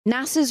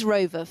NASA's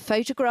rover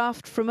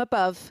photographed from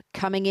above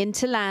coming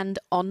into land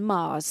on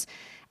Mars.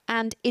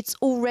 And it's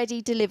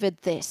already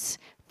delivered this,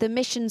 the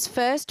mission's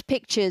first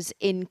pictures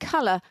in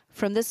colour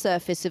from the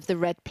surface of the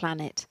red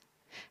planet.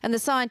 And the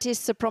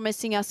scientists are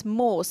promising us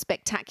more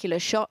spectacular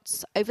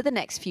shots over the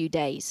next few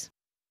days.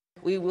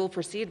 We will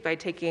proceed by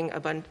taking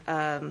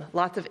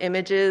lots of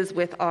images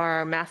with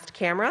our masked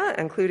camera,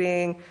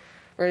 including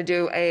we're going to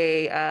do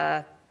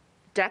a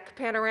deck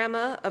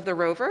panorama of the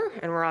rover,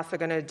 and we're also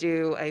going to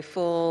do a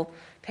full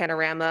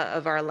panorama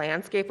of our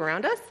landscape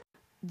around us.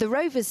 The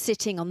rover's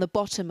sitting on the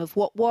bottom of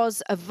what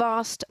was a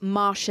vast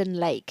Martian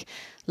lake.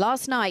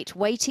 Last night,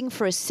 waiting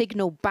for a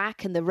signal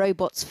back and the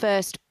robot's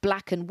first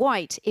black and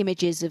white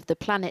images of the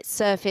planet's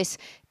surface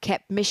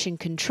kept mission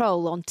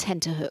control on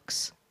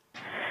tenterhooks.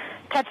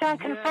 Touchdown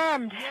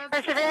confirmed.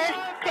 Perseverance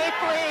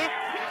safely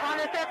on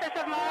the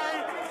surface of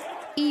Mars.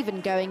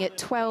 Even going at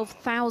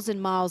 12,000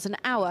 miles an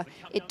hour,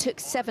 it took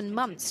 7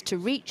 months to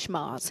reach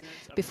Mars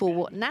before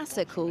what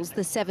NASA calls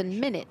the 7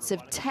 minutes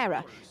of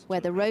terror, where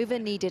the rover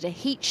needed a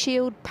heat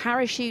shield,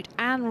 parachute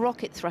and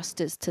rocket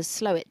thrusters to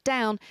slow it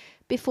down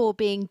before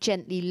being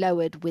gently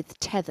lowered with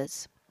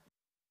tethers.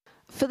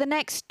 For the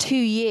next 2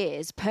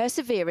 years,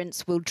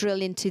 Perseverance will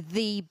drill into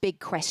the big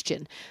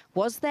question: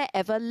 was there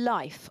ever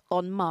life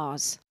on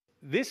Mars?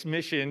 This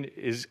mission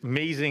is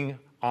amazing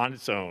on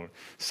its own.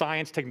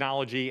 Science,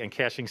 technology, and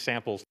caching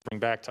samples to bring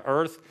back to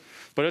Earth.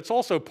 But it's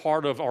also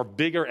part of our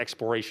bigger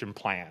exploration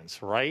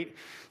plans, right?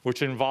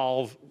 Which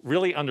involve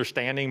really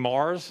understanding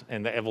Mars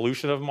and the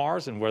evolution of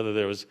Mars and whether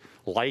there was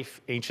life,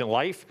 ancient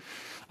life,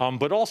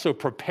 but also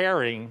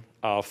preparing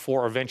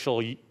for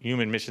eventual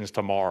human missions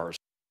to Mars.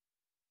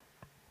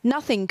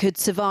 Nothing could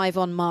survive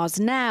on Mars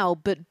now,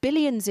 but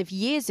billions of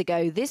years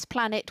ago, this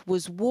planet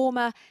was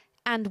warmer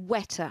and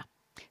wetter.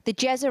 The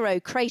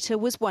Jezero crater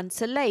was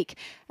once a lake,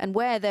 and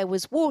where there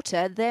was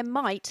water, there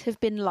might have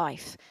been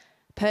life.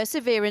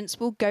 Perseverance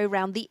will go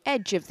round the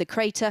edge of the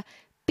crater,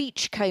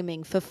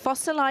 beachcombing for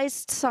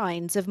fossilised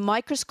signs of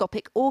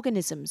microscopic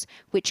organisms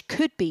which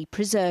could be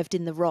preserved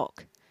in the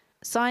rock.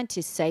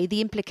 Scientists say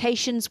the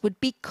implications would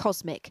be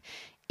cosmic.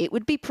 It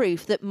would be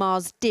proof that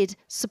Mars did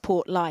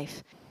support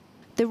life.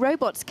 The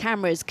robot's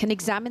cameras can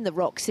examine the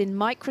rocks in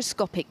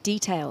microscopic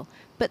detail,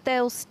 but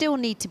they'll still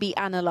need to be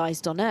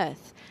analysed on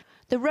Earth.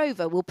 The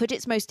rover will put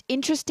its most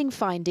interesting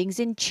findings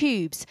in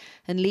tubes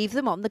and leave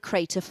them on the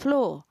crater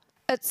floor.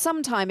 At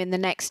some time in the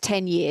next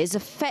 10 years, a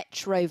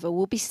fetch rover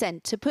will be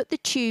sent to put the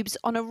tubes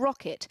on a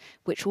rocket,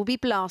 which will be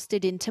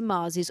blasted into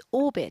Mars's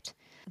orbit.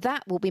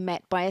 That will be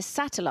met by a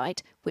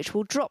satellite, which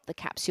will drop the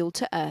capsule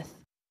to Earth.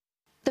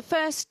 The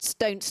firsts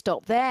don't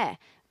stop there.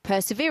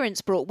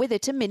 Perseverance brought with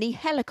it a mini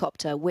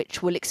helicopter,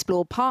 which will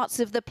explore parts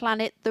of the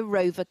planet the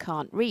rover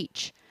can't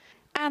reach.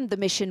 And the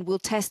mission will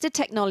test a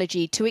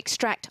technology to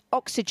extract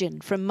oxygen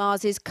from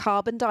Mars's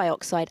carbon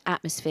dioxide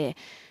atmosphere,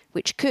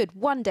 which could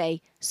one day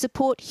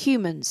support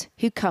humans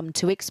who come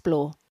to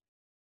explore.